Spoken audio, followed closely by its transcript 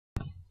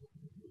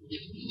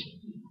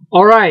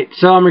Alright,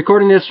 so I'm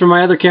recording this from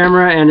my other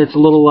camera and it's a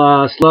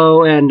little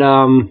slow and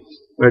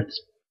it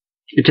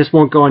just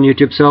won't go on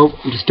YouTube, so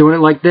I'm just doing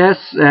it like this,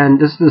 and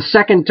this is the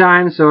second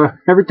time, so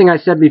everything I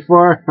said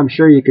before, I'm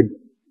sure you could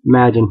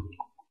imagine.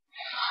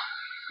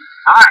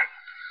 Alright,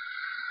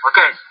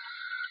 okay,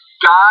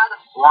 God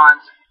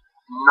wants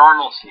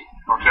normalcy,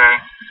 okay?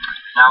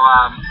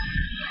 Now,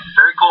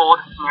 very cold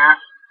here,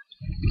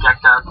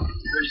 decked up, 37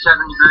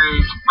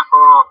 degrees,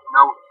 oh,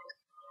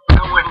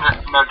 no window,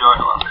 no door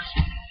closers.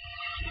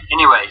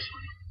 Anyways,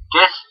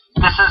 this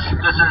is the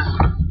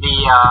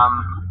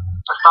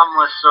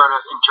thumbless sort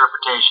of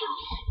interpretation.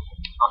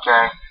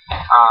 Okay,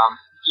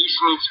 East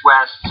meets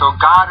West. So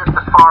God of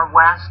the far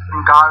West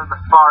and God of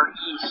the far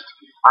East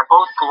are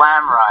both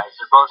glamorized.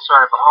 They're both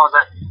sort of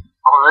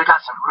they got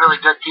some really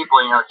good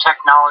people. You know,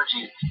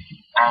 technology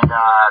and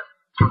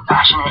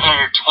compassionate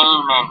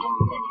entertainment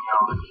and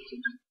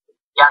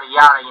yada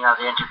yada. You know,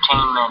 the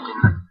entertainment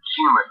and the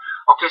humor.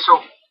 Okay, so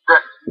the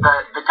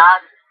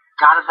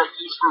God of the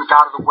East and the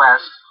God of the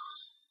West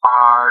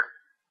are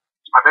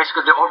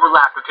basically, they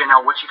overlap. Okay,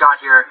 now what you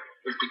got here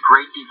is the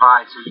Great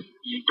Divide. So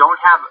you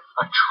don't have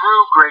a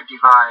true Great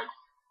Divide,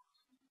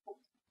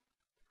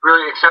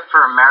 really, except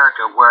for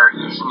America, where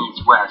East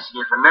meets West.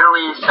 You have the Middle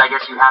East, I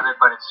guess you have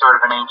it, but it's sort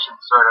of an ancient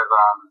sort of,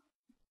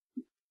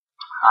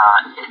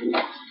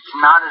 it's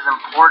not as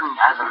important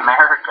as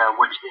America,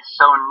 which is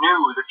so new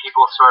that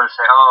people sort of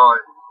say, oh,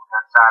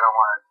 I don't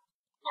want to,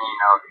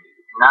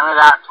 none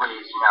of that,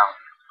 please,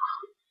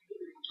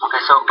 Okay,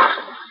 so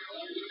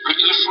the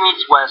East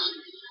meets West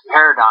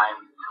paradigm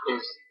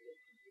is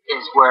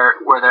where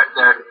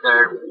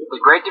they're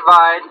the Great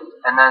Divide,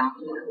 and then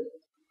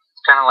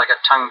it's kind of like a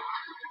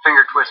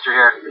finger twister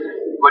here.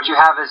 What you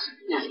have is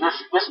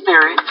this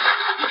theory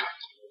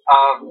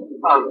of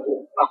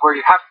where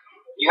you have to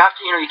you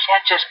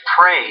can't just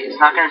pray. It's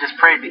not going to just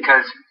pray,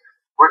 because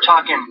we're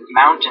talking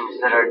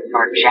mountains that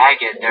are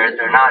jagged.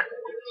 They're not.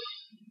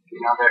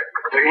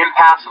 They're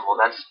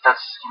impassable. That's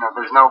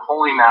there's no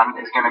holy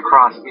mountain is going to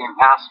cross the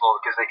impassable,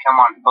 because they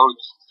come on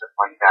boats and stuff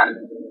like that.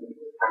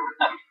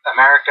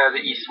 America,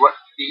 the East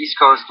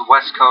Coast, the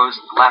West Coast,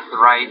 the left,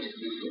 the right,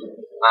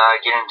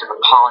 get into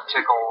the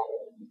political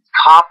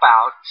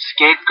cop-out,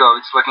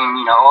 scapegoats, looking,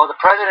 oh,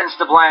 the president's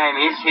to blame.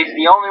 He's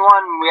the only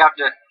one we have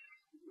to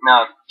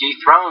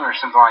dethrone or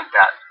something like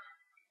that.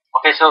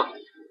 Okay, so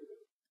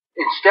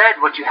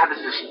instead, what you have is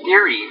this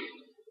theory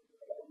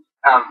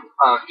of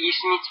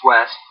East meets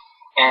West.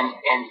 And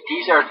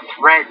these are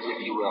threads,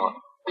 if you will.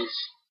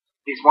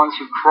 These ones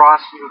who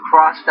cross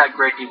that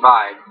Great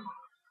Divide.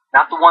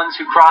 Not the ones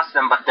who cross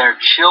them, but their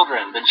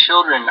children. The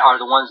children are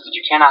the ones that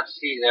you cannot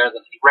see. They're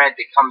the thread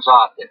that comes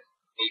off. You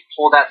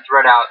pull that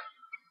thread out,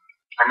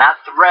 and that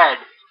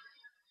thread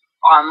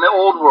on the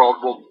old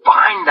world will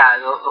bind that.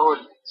 It'll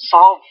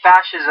solve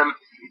fascism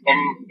and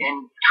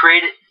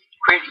create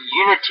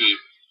unity.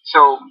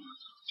 So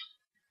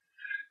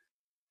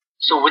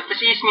with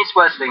this East meets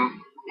West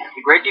thing,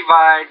 the Great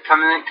Divide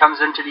comes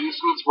into the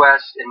East meets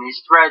West, and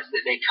these threads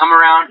that they come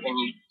around, and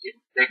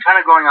they're kind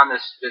of going on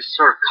this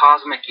sort of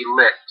cosmic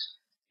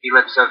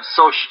ellipse of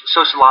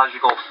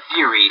sociological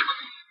theory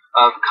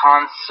of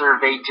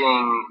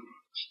conservating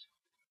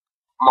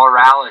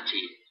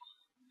morality.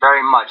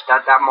 Very much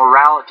that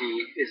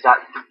morality is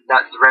that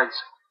thread's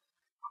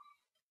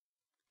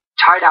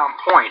tie down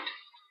point.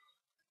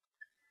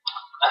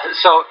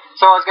 So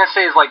I was gonna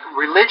say is like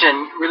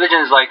religion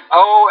is like,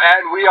 oh,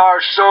 and we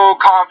are so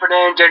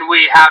confident and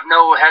we have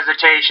no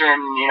hesitation,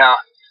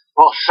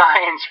 Well,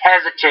 science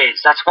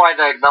hesitates. That's why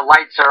the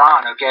lights are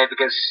on, okay?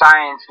 Because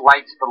science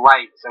lights the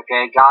lights,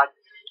 okay? God,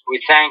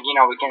 we can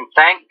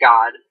thank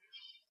God.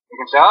 We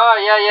can say, oh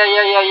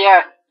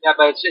yeah,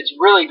 but it's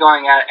really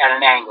going at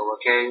an angle,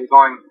 okay?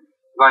 We're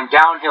going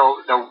downhill.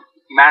 The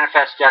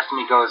manifest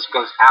destiny goes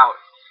out.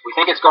 We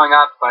think it's going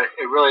up, but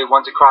it really,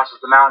 once it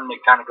crosses the mountain,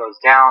 it kind of goes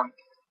down.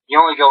 You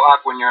only go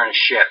up when you're in a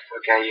ship,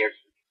 okay? You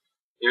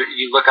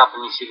look up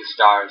and you see the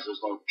stars. There's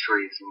no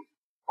trees and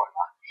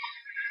whatnot.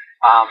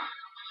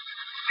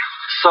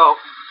 So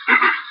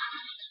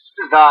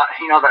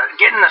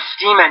getting the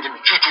steam engine,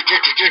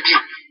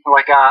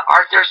 like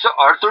Arthur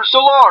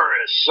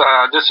Solaris.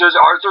 This is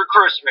Arthur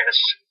Christmas.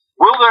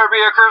 Will there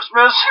be a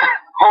Christmas?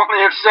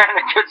 Only if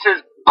Santa gets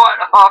his butt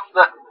off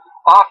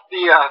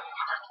the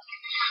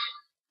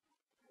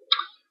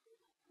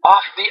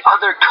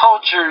other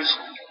culture's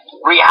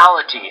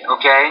reality,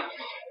 okay?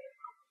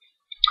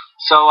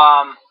 So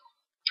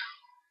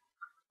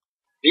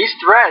these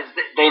threads,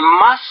 they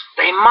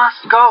absolutely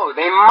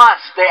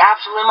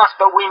must,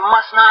 but we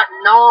must not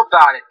know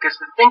about it, because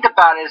to think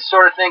about it is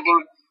sort of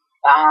thinking,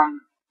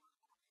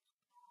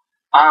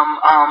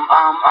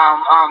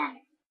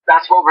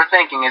 that's what we're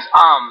thinking is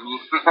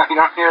you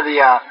don't hear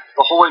the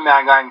holy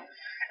man going,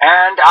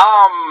 and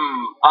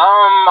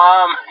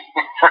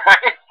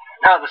right?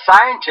 No, the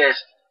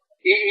scientist,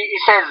 he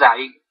says that,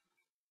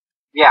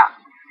 yeah.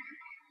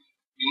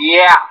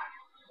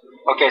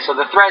 Okay, so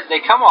the threads, they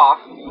come off,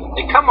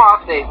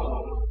 they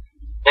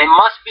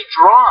must be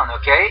drawn,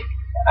 okay?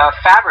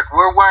 Fabric,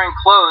 we're wearing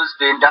clothes,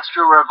 the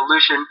Industrial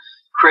Revolution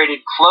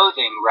created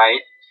clothing, right?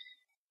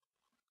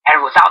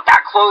 And without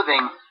that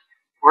clothing,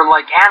 we're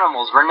like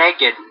animals. We're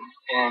naked,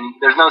 and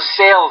there's no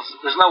sails.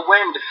 There's no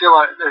wind to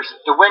fill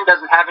the wind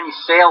doesn't have any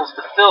sails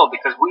to fill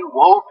because we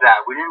wove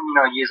that. We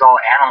didn't, use all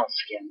animal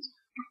skins.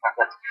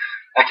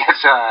 I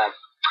guess, that's.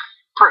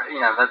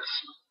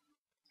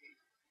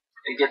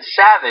 It gets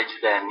savage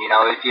then,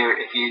 if you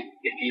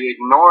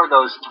ignore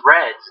those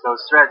threads, and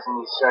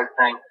you start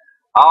saying,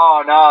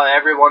 oh no,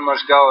 everyone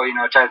must go,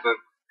 type of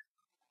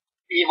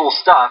evil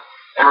stuff.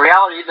 In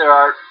reality, there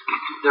are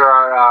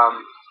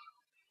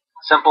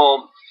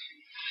simple,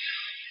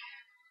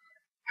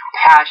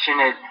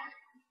 compassionate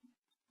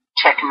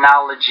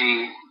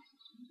technology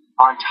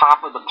on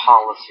top of the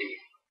policy.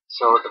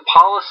 So the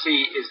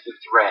policy is the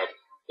thread.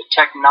 The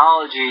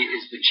technology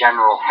is the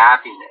general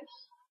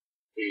happiness.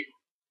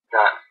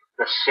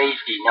 The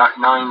safety,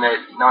 knowing that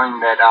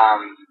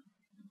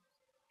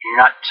you're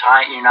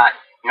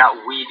not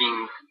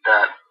weaving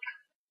the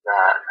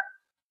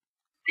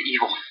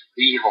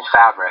evil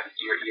fabric.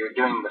 You're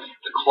doing the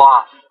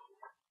cloth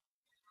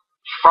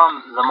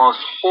from the most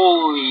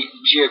holy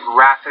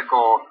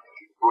geographical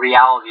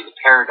reality, the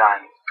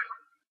paradigm.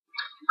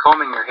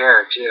 Combing your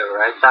hair too,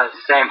 right? That's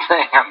the same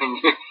thing. I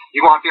mean,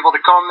 you want people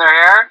to comb their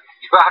hair,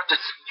 you have to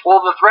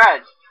pull the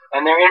threads,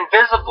 and they're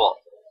invisible.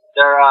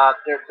 They're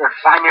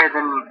finer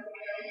than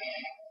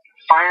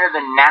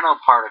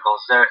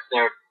nanoparticles. They're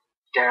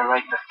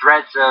like the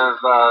threads of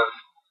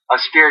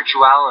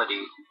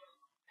spirituality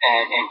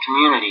and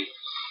community.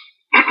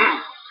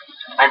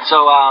 And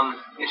so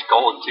it's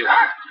gold too.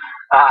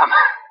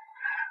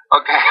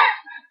 Okay.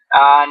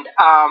 And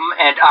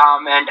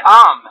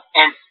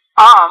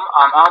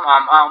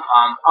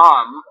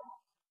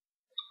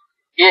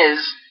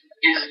is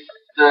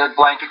the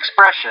blank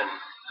expression.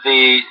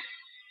 The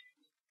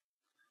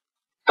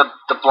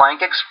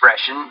blank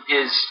expression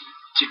is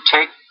to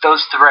take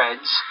those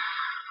threads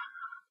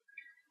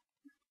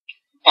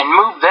and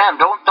move them.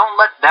 Don't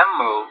let them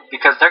move,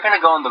 because they're gonna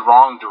go in the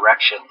wrong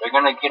direction. They're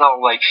gonna get all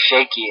like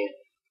shaky.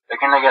 They're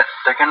gonna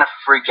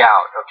freak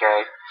out.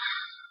 Okay.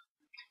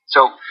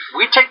 So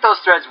we take those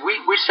threads. We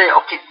say,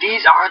 okay,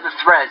 these are the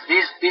threads.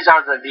 These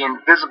are the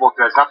invisible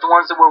threads, not the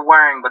ones that we're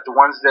wearing, but the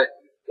ones that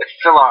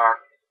fill our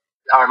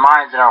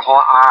minds and our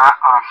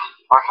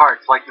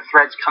hearts, like the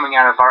threads coming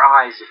out of our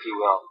eyes, if you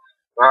will.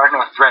 There are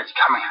no threads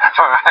coming out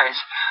of our eyes,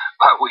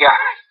 but we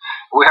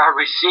are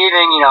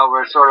receiving.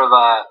 We're sort of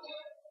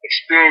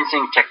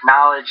experiencing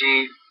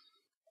technology,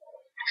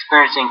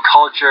 experiencing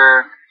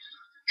culture,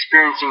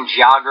 experiencing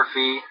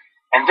geography,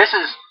 and this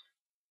is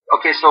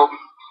okay. So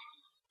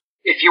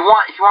if you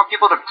want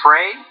people to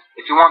pray,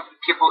 you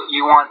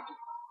want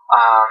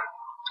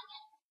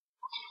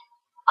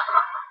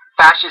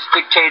fascist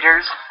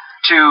dictators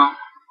to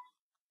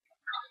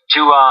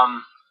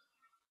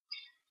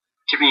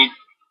be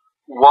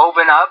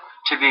woven up,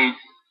 to be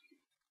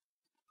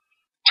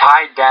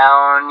tied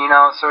down,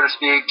 so to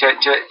speak, to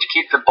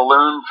keep the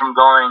balloon from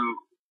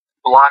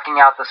blocking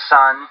out the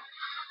sun.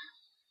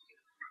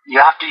 You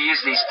have to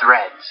use these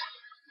threads.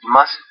 You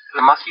must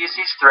use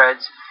these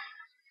threads.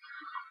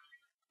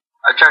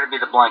 I try to be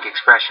the blank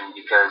expression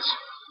because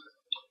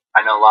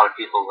I know a lot of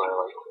people are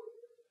like,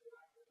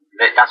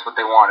 that's what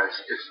they want is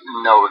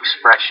no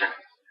expression.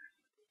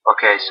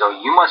 Okay, so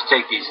you must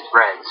take these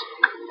threads,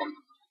 and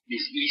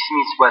these east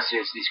meets west,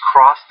 these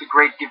cross the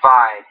great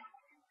divide,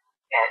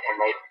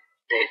 and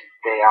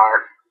they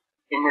are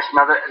in this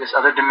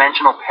other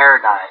dimensional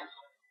paradigm.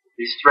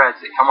 These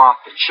threads that come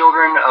off the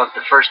children of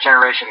the first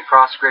generation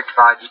across the great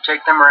divide, you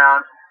take them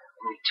around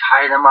and you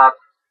tie them up,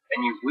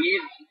 and you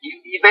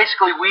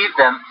basically weave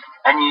them,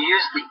 and you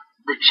use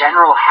the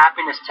general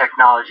happiness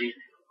technology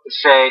to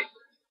say,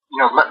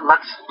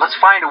 let's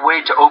find a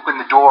way to open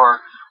the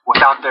door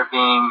without there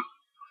being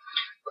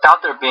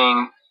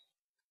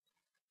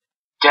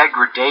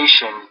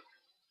degradation,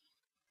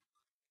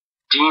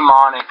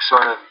 demonic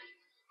sort of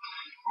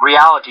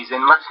realities,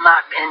 and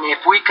if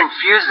we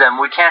confuse them,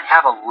 we can't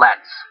have a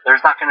let's.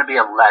 There's not going to be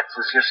a let's.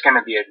 It's just going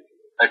to be a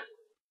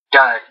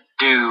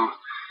do,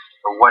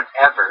 or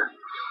whatever.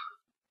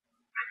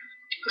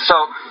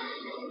 So,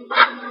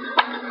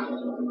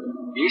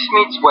 east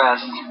meets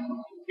west,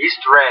 these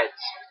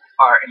threads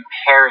are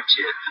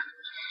imperative.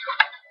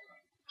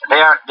 They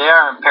are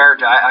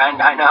imperative.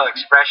 I know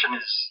expression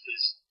is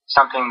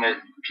something that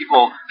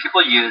people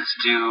use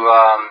to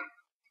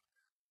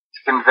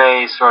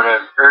convey sort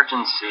of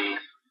urgency,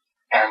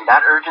 and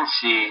that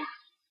urgency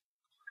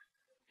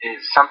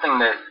is something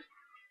that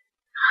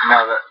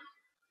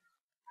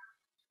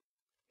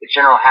the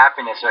general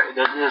happiness.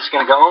 They're just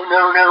going to go, oh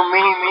no,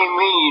 me.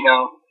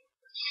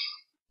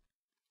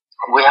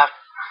 We have.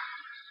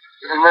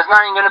 And there's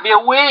not even going to be a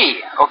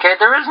we, okay?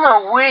 There is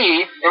no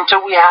we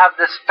until we have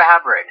this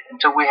fabric,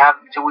 until we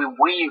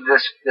weave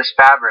this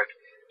fabric,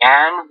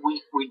 and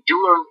we do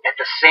them at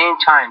the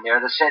same time. They're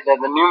the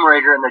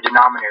numerator and the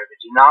denominator. The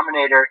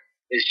denominator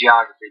is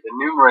geography. The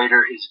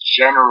numerator is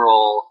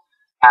general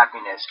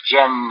happiness,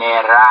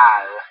 general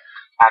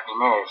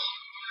happiness.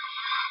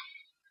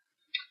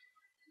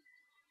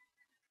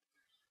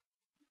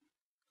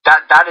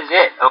 that is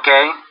it.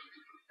 Okay,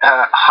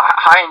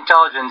 high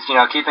intelligence,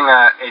 keeping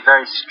a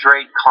very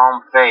straight,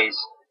 calm face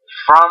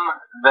from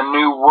the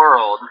new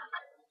world.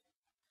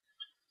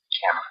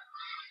 Camera.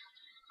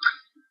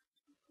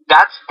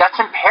 That's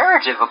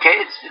imperative.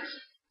 Okay,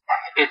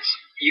 it's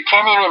you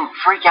can't even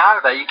freak out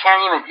about it. You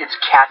can't even. It's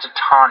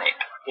catatonic.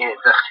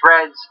 The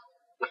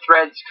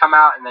threads come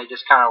out and they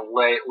just kind of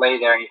lay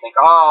there, and you think,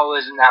 oh,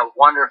 isn't that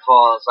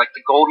wonderful? It's like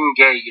the Golden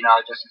Gate,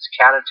 just this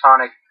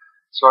catatonic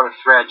sort of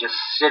thread just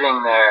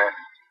sitting there.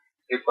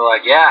 People are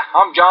like, yeah,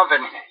 I'm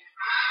jumping.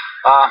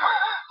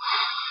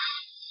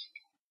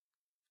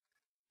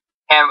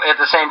 And at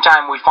the same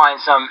time, we find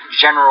some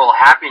general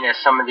happiness.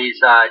 Some of these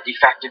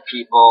defective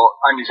people,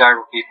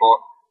 undesirable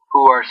people,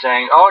 who are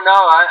saying, "Oh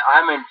no,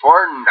 I'm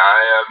important.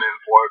 I am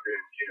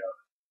important."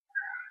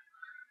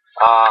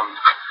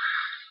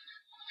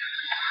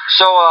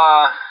 So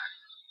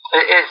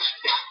it's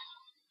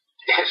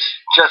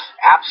just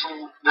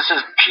absolute. This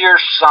is pure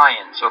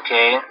science,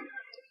 okay?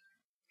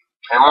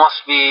 It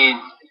must be.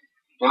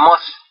 It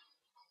must.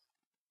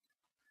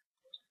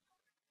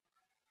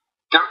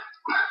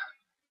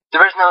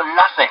 There is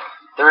nothing.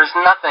 There is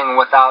nothing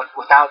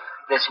without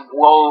this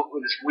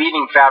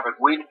weaving fabric.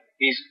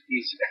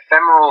 These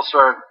ephemeral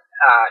sort of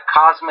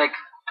cosmic,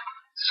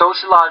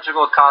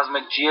 sociological,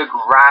 cosmic,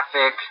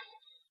 geographic,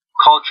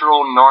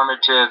 cultural,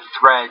 normative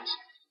threads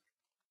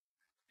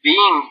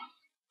being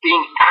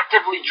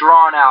actively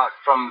drawn out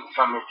from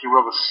if you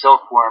will, the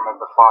silkworm of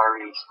the Far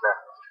East,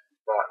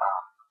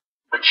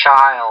 the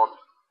child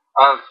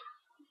of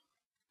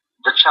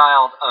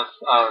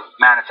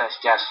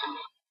manifest destiny,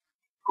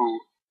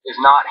 who is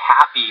not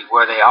happy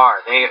where they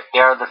are. They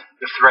are the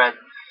thread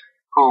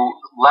who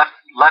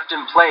left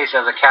in place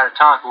as a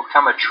catatonic will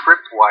become a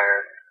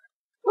tripwire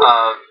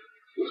of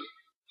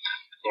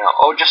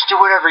oh, just do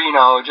whatever,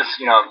 just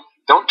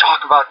don't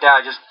talk about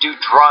that, just do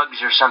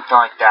drugs or something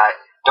like that.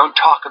 Don't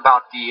talk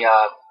about the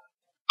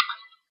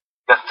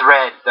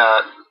thread,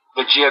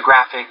 the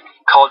geographic,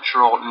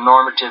 cultural,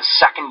 normative,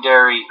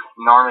 secondary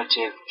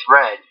normative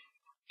thread.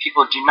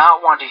 People do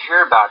not want to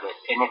hear about it,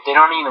 and if they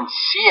don't even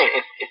see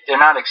it, if they're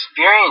not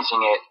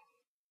experiencing it,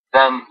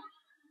 then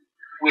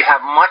we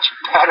have much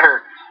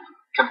better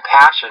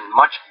compassion,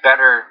 much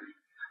better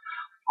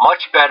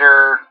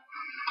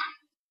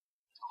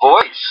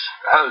voice,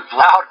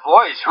 loud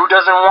voice. Who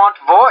doesn't want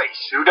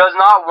voice? Who does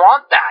not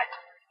want that?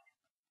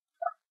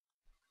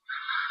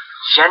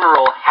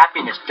 General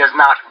happiness does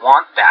not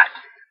want that,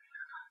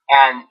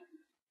 and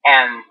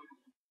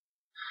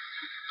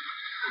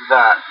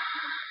the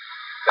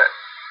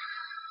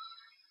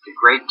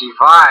great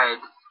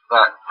divide,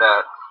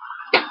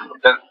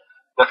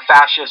 the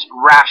fascist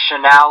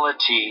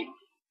rationality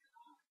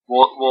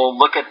will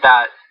look at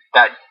that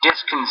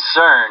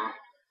disconcern,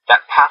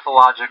 that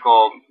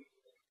pathological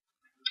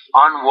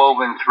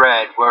unwoven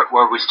thread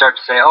where we start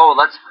to say, oh,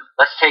 let's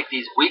take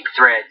these weak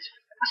threads,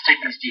 let's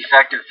take these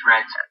defective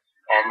threads,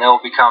 and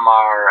they'll become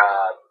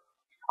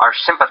our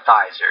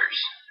sympathizers.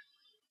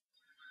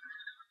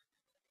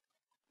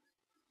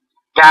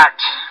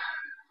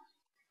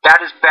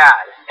 That is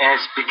bad, and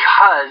it's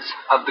because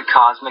of the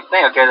cosmic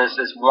thing. Okay, there's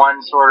this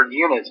one sort of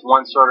unit,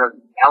 one sort of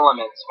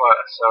element,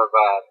 sort of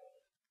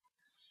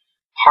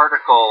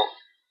particle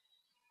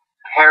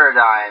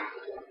paradigm,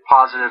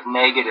 positive,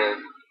 negative.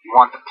 You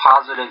want the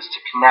positives to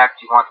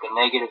connect, you want the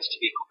negatives to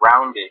be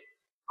grounded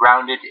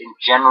in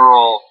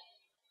general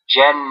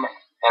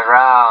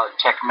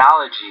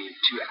technology,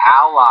 to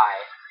ally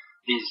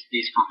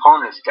these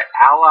components, to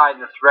ally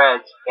the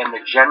threads and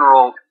the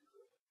general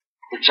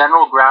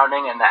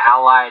grounding and the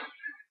allied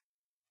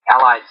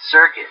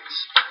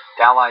circuits.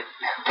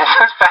 This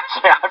is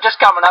fascinating. I'm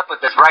just coming up with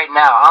this right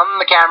now on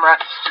the camera.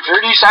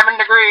 37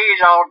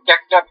 degrees, all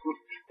decked up,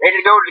 ready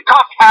to go to the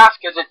coffee house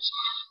because it's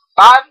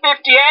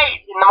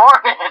 5:58 in the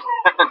morning.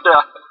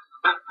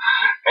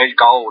 And, it's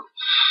cold.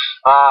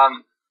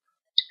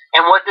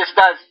 And what this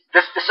does,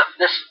 this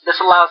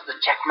allows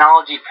the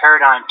technology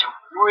paradigm to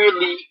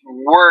really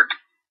work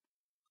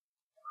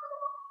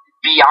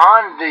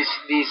beyond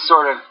these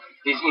sort of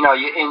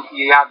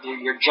you have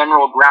your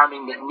general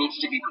grounding that needs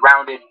to be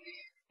grounded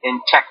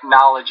in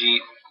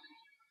technology,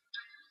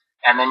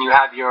 and then you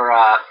have your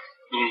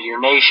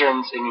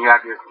nations, and you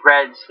have your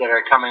threads that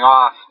are coming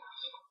off,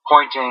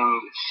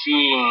 pointing,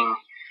 seeing,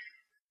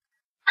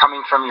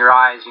 coming from your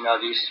eyes.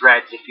 These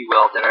threads, if you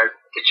will, that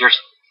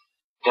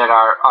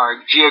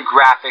are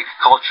geographic,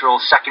 cultural,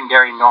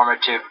 secondary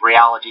normative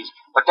realities.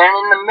 But then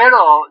in the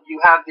middle, you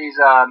have these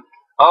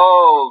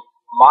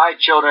my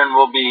children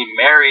will be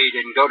married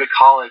and go to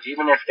college,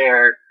 even if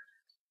they're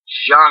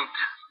junk,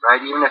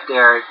 right? Even if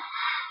they're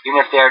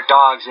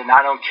dogs, and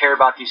I don't care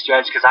about these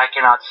threads because I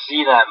cannot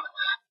see them,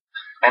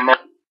 and then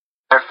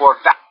therefore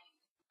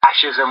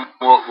fascism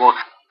will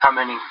come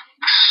in and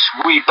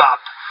sweep up.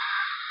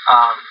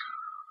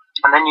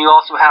 And then you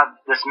also have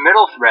this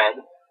middle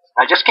thread.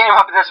 I just came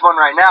up with this one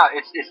right now.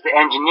 It's the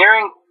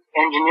engineering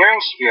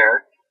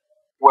sphere,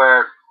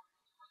 where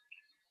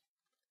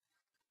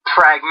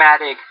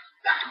pragmatic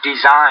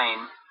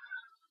design,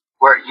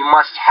 where you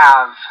must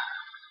have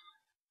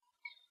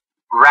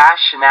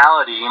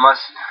rationality. You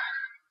must.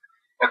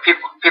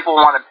 People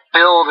want to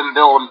build and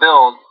build and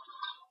build.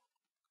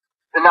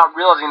 They're not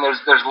realizing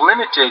there's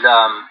limited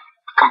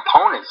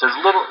components. There's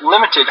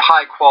limited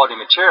high quality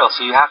material,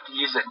 so you have to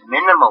use it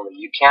minimally.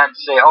 You can't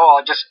say, oh,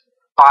 I'll just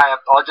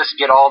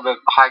get all the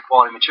high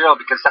quality material,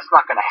 because that's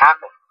not going to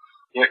happen.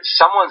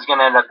 Someone's going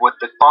to end up with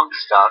the bunk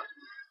stuff,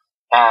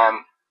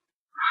 and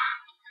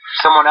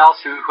someone else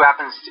who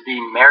happens to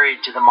be married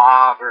to the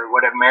mob, or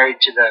whatever,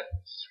 married to the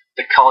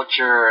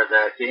culture or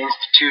the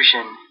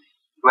institution,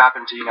 who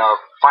happened to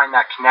find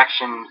that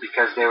connection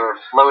because they were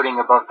floating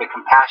above the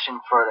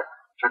compassion for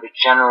the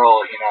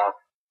general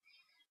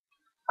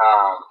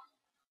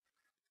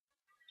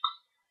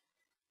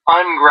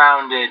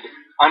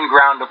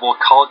ungroundable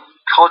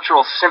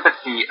cultural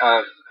sympathy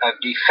of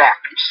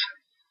defects.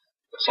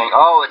 Saying,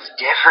 oh, it's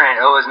different.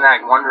 Oh, isn't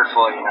that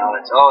wonderful?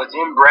 It's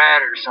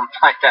inbred or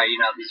something like that.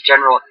 These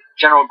general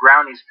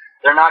groundings.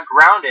 They're not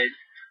grounded.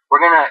 We're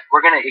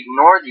gonna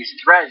ignore these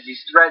threads.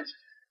 These threads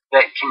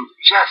that can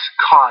just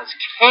cause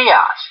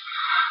chaos.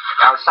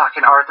 I was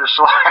talking to Arthur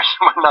Slars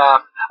when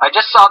I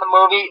just saw the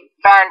movie.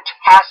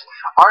 Fantastic.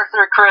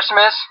 Arthur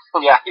Christmas.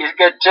 Yeah, he's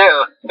good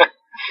too.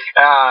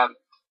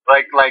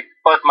 Like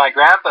both my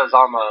grandpas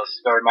almost,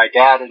 or my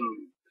dad and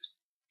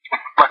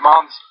my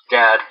mom's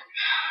dad.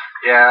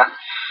 Yeah.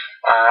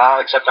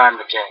 Except I'm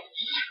the king.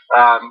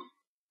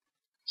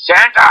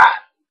 Santa!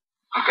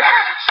 Okay.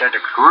 Santa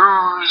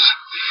Cruz.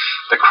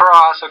 The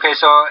cross. Okay,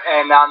 so,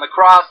 and on the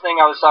cross thing,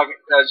 I was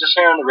just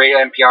hearing on the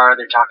radio NPR,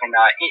 they're talking,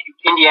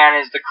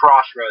 Indiana is the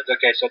crossroads.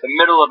 Okay, so the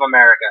middle of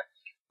America.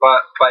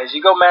 But as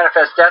you go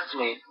manifest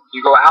destiny,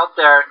 you go out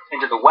there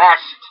into the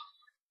west,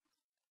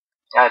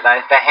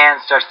 the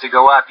hand starts to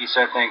go up. You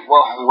start thinking,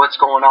 whoa, what's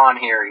going on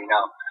here,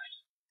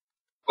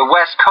 The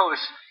West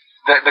Coast,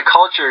 the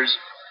cultures,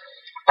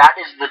 that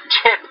is the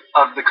tip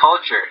of the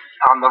culture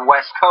on the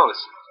West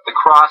Coast. The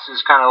cross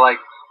is kind of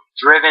like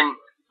driven,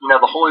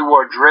 the Holy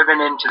War driven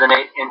into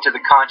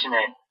the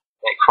continent.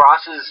 It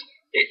crosses.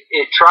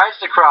 It tries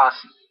to cross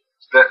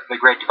the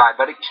Great Divide,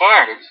 but it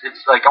can't.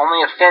 It's like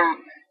only a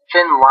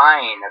thin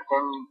line, a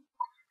thin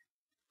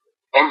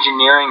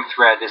engineering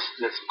thread. This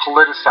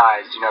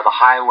politicized. The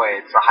highway.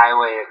 It's the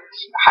highway.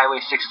 It's Highway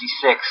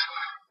 66.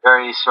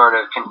 Very sort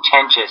of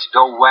contentious.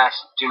 Go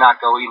west, do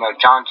not go,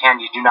 John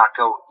Candy, do not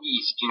go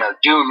east,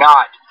 do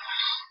not.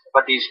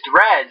 But these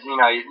threads, you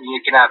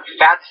can have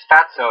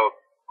Fatso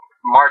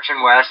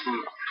marching west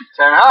and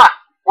saying,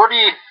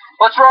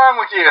 what's wrong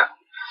with you?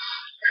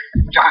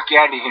 John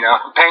Candy,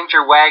 paint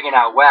your wagon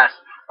out west.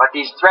 But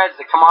these threads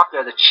that come off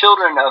there, the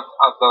children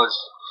of those,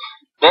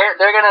 they're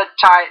gonna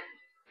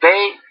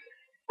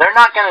they're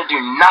not gonna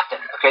do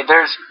nothing. Okay,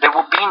 there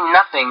will be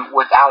nothing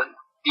without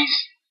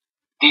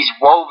these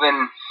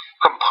woven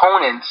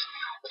components.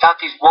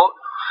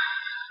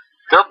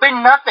 There'll be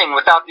nothing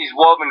without these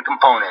woven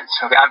components.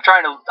 Okay,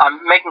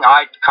 I'm making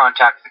eye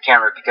contact with the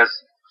camera because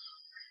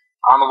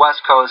on the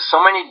West Coast,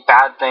 so many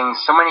bad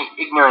things, so many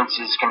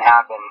ignorances can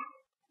happen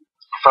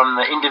from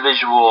the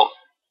individual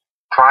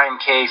prime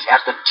case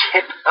at the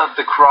tip of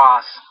the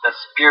cross, the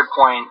spear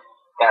point,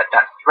 that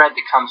thread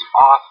that comes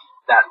off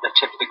the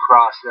tip of the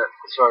cross, the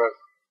sort of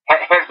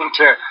heading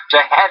to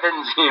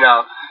heavens,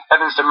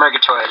 heavens to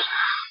Murgatroyd.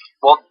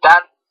 Well,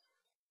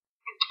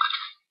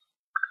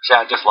 see,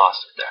 I just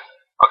lost it there.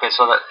 Okay,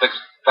 so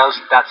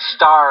that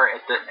star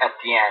at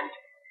the end,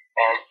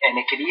 and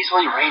it could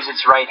easily raise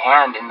its right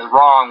hand in the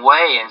wrong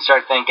way and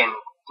start thinking,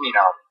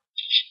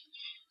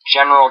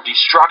 general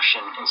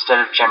destruction instead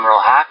of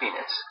general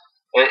happiness.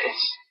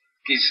 It's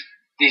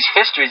these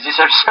histories. These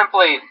are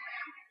simply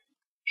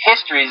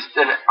histories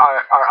that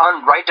are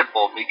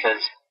unwritable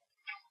because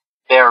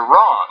they're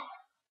wrong.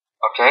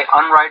 Okay,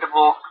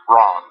 unwritable,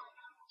 wrong.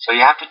 So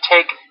you have to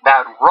take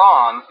that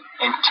wrong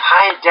and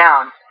tie it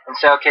down and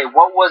say, okay,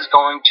 what was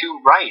going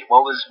to right?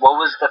 What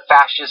was the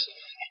fascist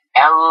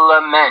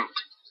element?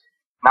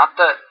 Not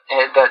the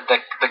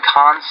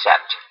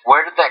concept.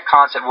 Where did that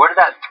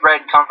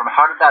thread come from?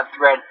 How did that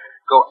thread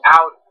go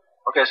out?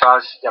 Okay, so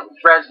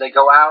threads, they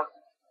go out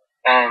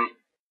and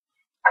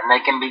they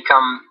can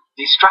become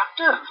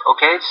destructive.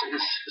 Okay,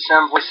 it's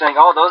simply saying,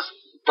 oh,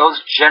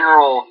 those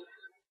general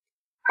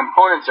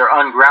components are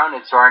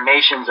ungrounded, so our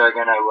nations are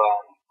going to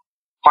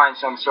find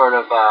some sort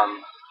of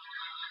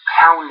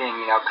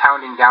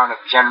pounding down of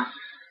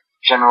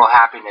general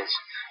happiness.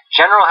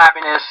 General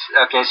happiness,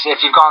 okay, so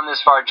if you've gone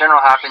this far,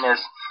 general happiness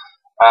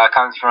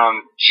comes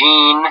from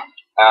gene,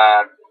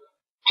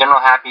 general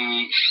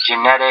happy,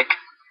 genetic.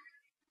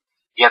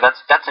 Yeah,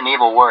 that's an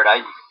evil word.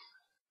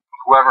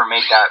 Whoever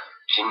made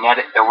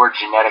the word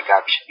genetic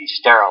up should be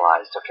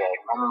sterilized, okay?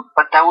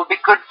 But that would be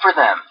good for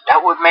them.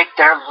 That would make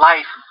their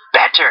life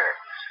better.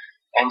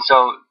 And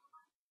so,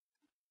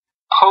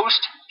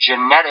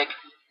 post-genetic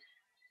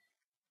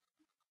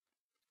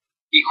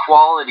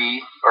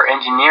equality or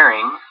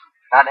engineering,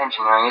 not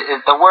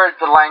engineering,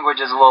 the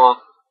language is a little,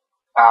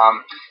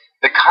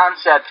 the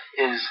concept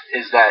is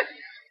that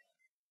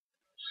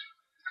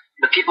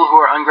the people who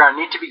are ungrounded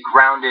need to be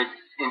grounded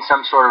in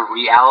some sort of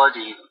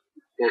reality.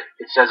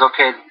 It says,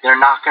 okay, they're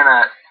not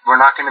gonna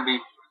we're not going to be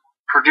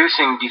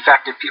producing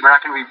defective people. We're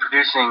not going to be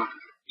producing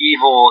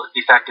evil,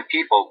 defective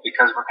people,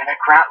 because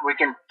we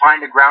can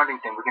find a grounding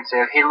thing. We can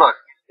say, hey, look,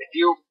 if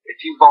you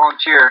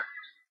volunteer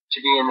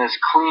to be in this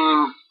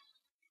clean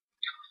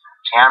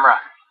camera,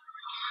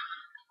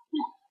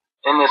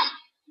 in this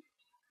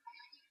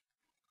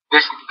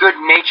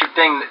good-natured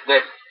thing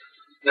that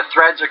the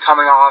threads are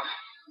coming off,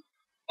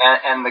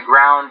 and the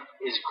ground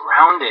is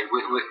grounded.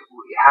 We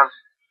have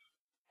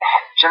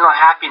general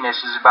happiness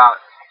is about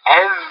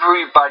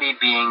everybody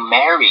being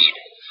married.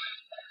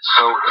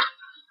 So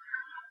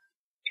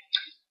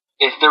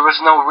if there was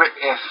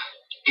if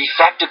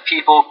defective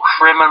people,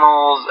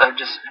 criminals,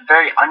 just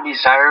very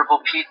undesirable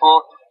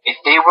people, if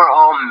they were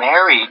all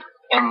married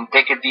and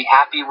they could be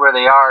happy where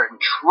they are and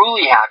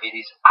truly happy,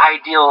 these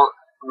ideal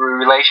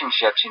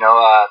relationships,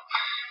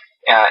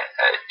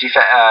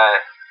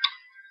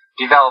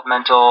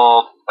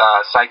 developmental,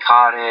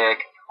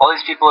 psychotic, all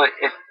these people,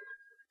 if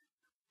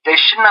they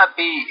should not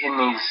be in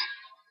these,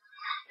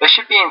 they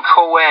should be in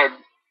co-ed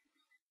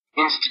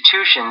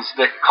institutions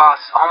that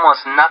cost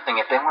almost nothing.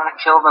 If they want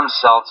to kill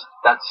themselves,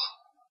 that's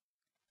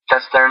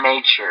their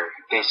nature,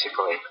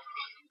 basically.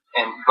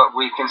 But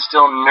we can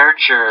still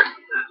nurture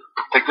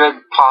the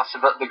good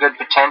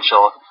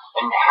potential,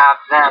 and have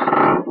them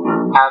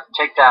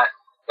take that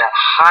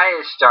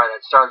highest star,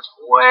 that star's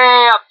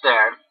way up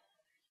there,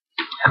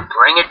 and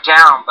bring it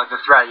down by the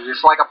thread. You're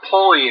just like a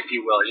pulley, if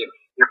you will.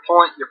 You're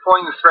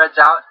pulling the threads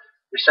out.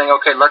 You're saying,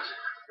 okay, let's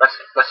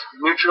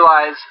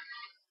neutralize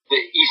the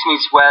east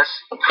meets west,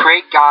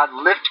 create God,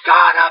 lift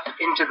God up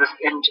into the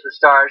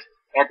stars,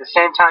 and at the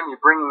same time you're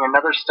bringing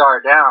another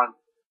star down,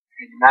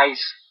 a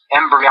nice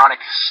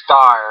embryonic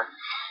star,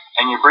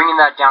 and you're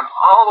bringing that down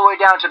all the way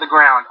down to the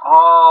ground,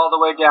 all the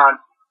way down,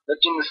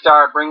 lifting the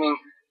star, bringing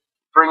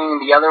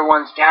the other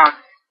ones down,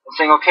 and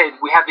saying, okay,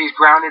 we have these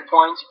grounded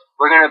points.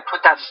 We're going to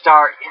put that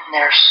star in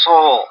their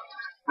soul,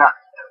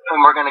 and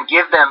we're going to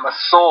give them a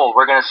soul.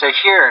 We're going to say,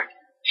 here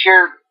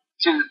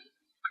to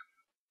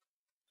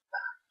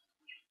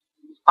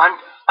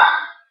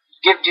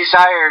give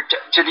desire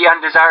to the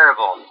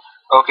undesirable,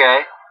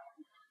 okay?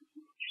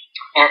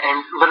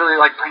 And literally,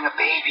 like, bring a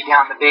baby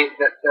down.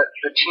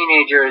 The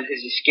teenager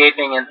is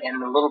escaping, and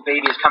the little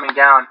baby is coming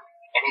down,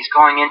 and he's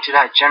going into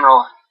that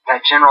general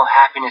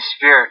happiness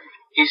sphere.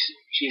 He or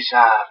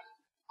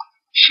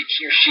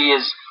she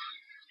is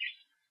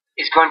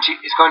going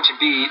to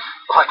be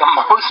like a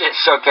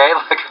Moses, okay,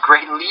 like a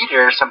great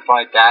leader or something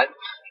like that.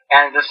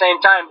 And at the same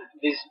time,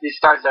 these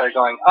stars that are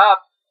going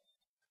up,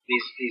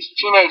 these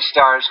teenage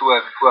stars who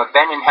have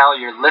been in hell,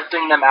 you're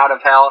lifting them out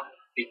of hell,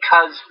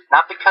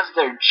 not because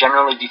they're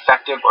generally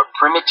defective or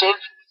primitive,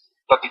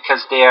 but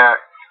because they are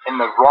in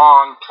the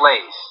wrong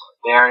place.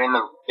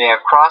 Their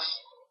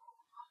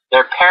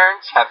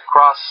parents have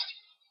crossed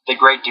the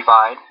great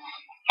divide,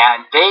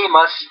 and they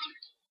must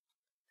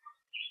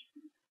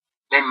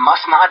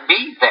not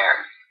be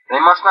there. They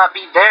must not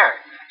be there.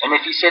 And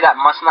if you say that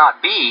must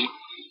not be,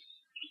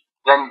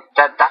 then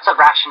that's a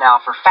rationale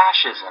for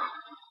fascism.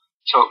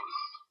 So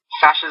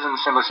fascism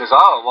simply says,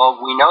 oh, well,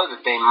 we know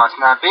that they must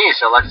not be,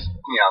 so let's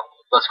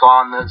go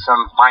on to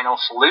some final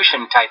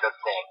solution type of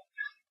thing.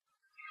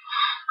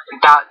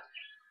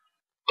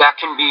 That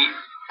can be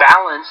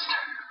balanced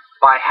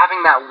by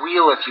having that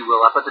wheel, if you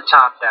will, up at the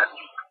top, that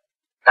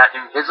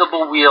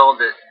invisible wheel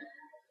that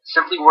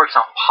simply works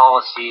on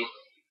policy,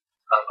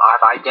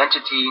 of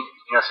identity,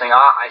 saying,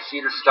 I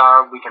see the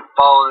star, we can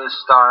follow this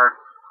star,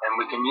 and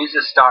we can use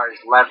this star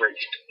as leverage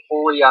to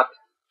pull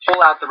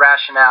out the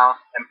rationale,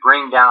 and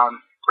bring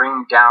down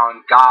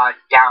God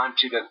down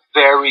to the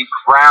very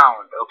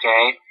ground,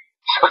 okay?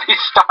 So these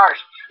stars,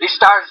 these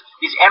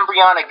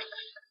embryonic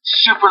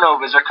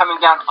supernovas are coming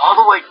down all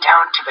the way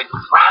down to the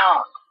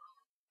ground,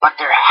 but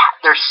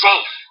they're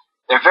safe.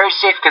 They're very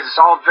safe because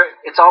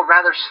it's all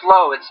rather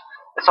slow. It's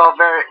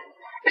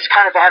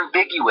kind of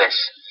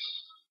ambiguous.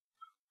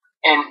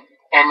 And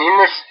in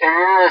this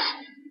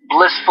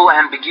blissful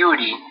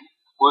ambiguity,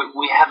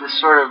 we have this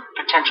sort of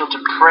potential to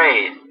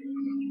pray.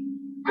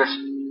 This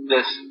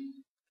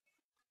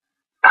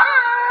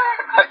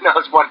I know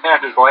it's one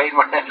hand is white and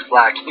one hand is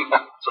black.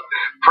 So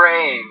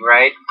praying,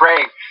 right?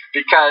 Praying,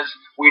 because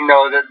we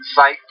know that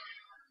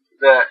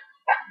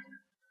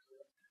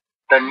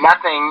the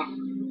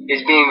nothing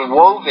is being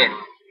woven,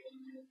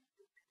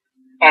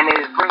 and it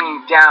is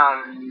bringing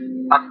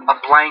down a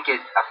blanket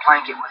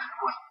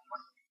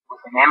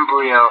with an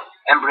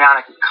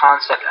embryonic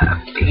concept, a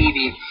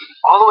baby,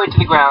 all the way to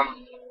the ground.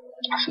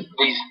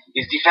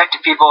 These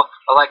defective people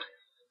are like,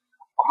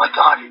 oh my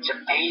God, it's a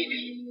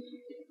baby.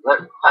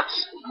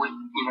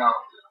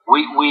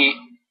 We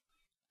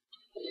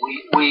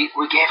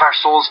gave our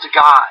souls to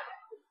God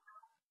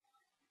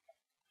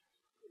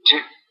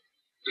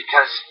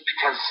because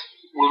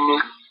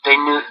they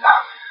know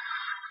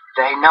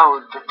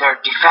that they're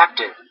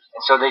defective,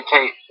 and so they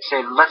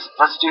say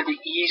let's do the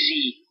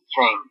easy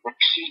thing, the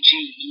PG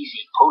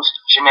easy, post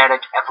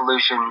genetic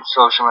evolution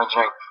social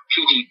engineering,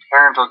 PG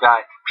parental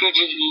guide, PG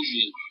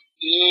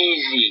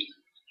easy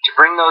to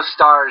bring those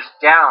stars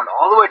down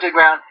all the way to the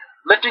ground,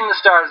 lifting the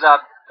stars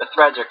up, The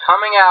threads are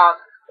coming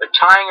out, they're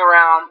tying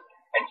around,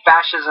 and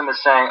fascism is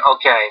saying,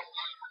 okay,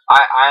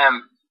 I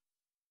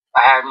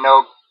have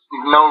no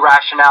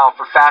rationale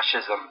for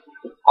fascism.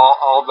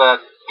 All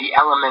the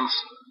elements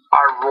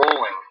are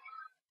rolling,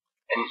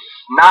 and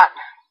not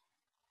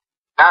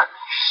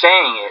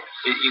saying it.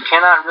 You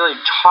cannot really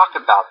talk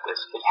about this.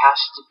 It has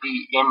to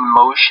be in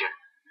motion.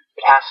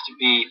 It has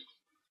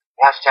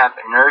to have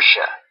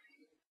inertia,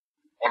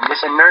 and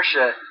this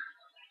inertia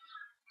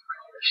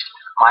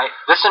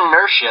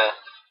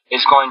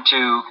is going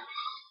to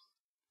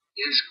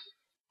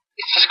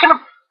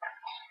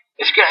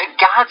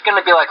God's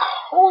gonna be like,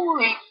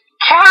 holy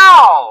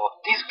cow,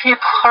 these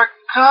people are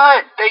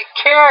good. They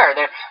care.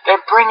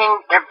 They're bringing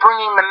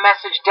the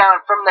message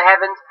down from the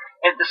heavens,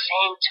 and at the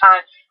same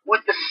time,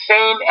 with the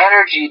same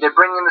energy, they're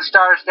bringing the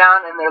stars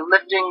down, and they're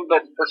lifting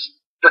the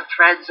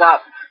threads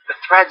up, the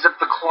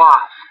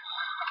cloth.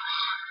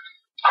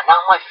 And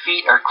now my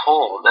feet are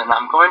cold, and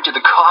I'm going to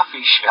the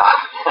coffee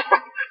shop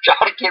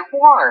try to get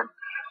warm.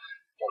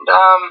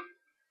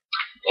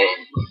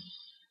 And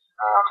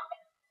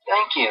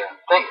thank you.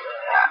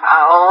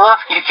 I love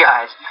you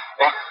guys.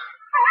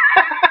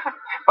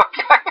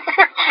 Okay.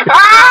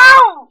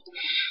 Ow!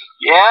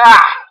 Yeah.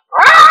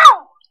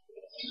 Ow!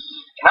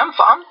 And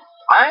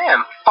I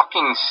am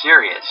fucking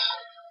serious.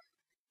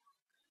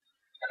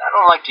 And I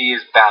don't like to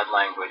use bad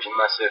language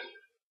unless if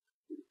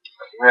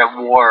we're at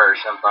war or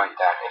something like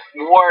that.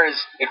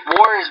 If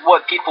war is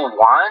what people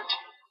want,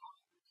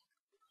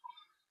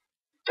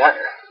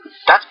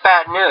 that's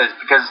bad news,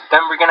 because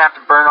then we're gonna have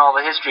to burn all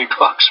the history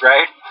books,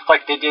 right?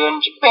 Like they do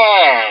in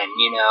Japan,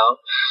 you know.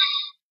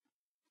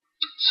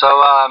 So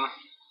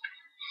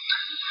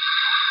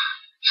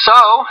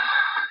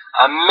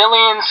a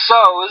million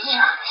sew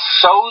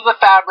the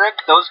fabric.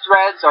 Those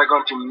threads are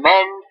going to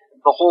mend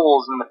the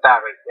holes in the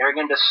fabric. They're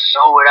going to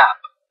sew it up,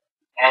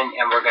 and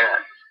we're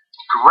gonna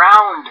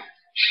ground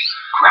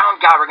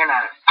God. We're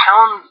gonna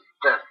pound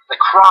the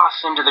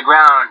cross into the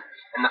ground.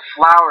 And the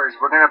flowers,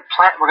 we're gonna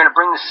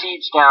bring the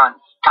seeds down,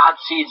 God's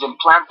seeds, and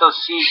plant those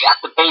seeds at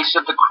the base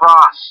of the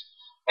cross.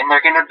 And they're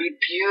gonna be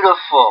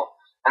beautiful.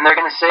 And they're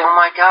gonna say, oh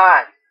my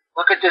God,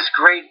 look at this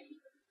great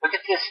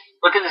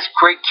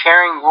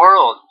caring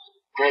world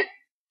that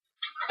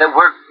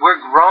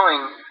we're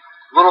growing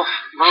little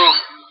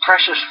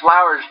precious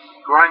flowers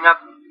growing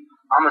up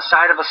on the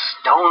side of a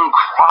stone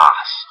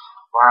cross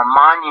or a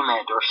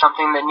monument or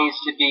something that needs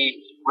to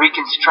be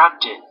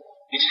reconstructed.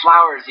 These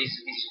flowers, these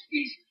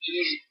PG,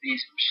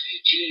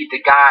 the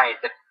guide,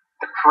 the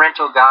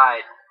parental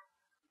guide,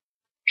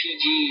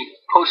 PG,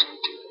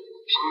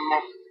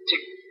 post-genetic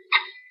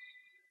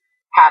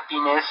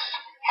happiness.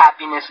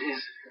 Happiness is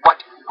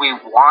what we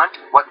want,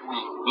 what we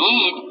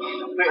need.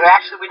 We don't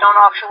actually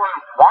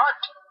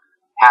want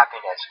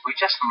happiness. We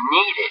just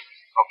need it,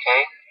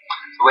 okay?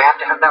 So we have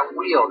to have that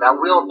wheel. That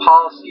wheel of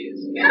policy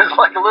is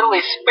like literally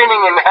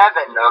spinning in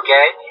heaven,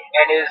 okay?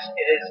 And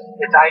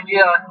its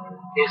idea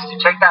is to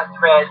take that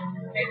thread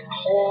and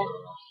pull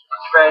the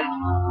thread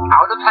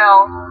out of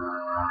hell,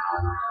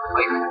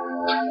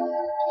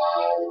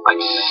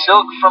 like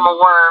silk from a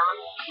worm,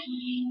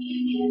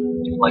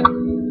 like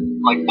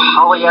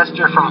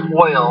polyester from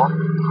oil.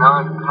 You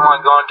know, you don't want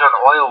to go into an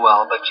oil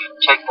well, but you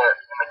take the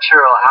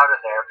material out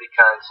of there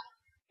because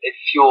it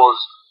fuels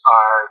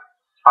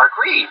our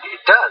greed.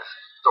 It does.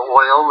 The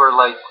oil, we're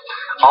like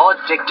all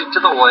addicted to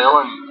the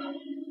oil and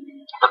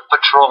the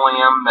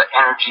petroleum, the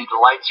energy, the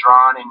lights are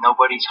on and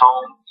nobody's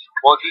home.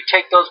 Well, if you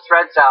take those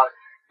threads out,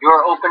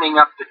 you're opening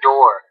up the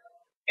door,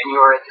 and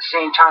you're at the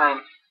same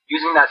time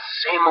using that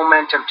same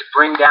momentum to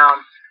bring down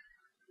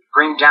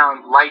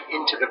light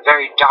into the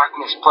very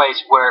darkness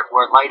place where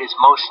light is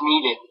most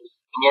needed.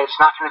 And yet it's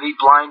not going to be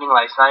blinding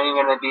light. It's not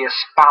even going to be a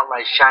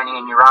spotlight shining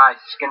in your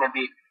eyes. It's going to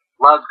be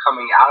love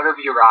coming out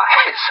of your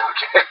eyes,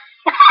 okay?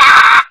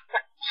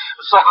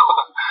 So,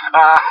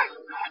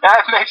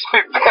 that makes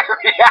me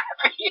very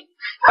happy.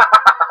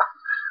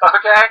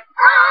 Okay?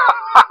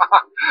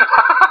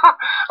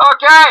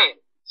 Okay,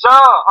 so,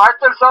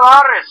 Arthur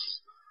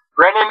Solaris,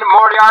 Brennan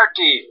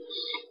Moriarty,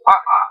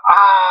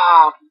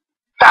 a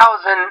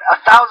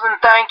thousand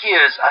thank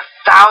yous,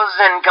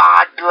 1,000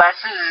 God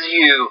blesses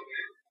you,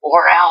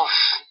 or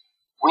else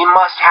we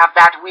must have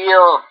that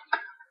wheel,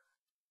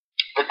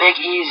 the Big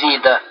Easy,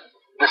 the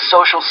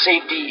social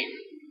safety,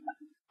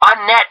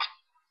 on net,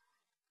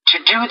 to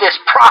do this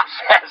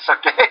process,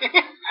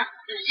 okay?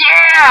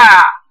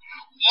 Yeah!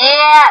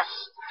 Yes!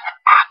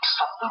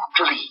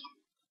 Absolutely.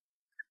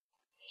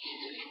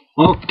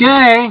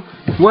 Okay,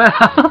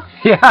 well,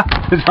 yeah,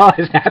 it's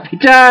always happy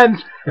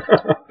times.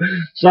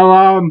 So,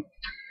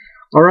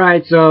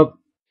 alright, so,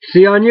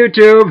 see you on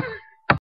YouTube.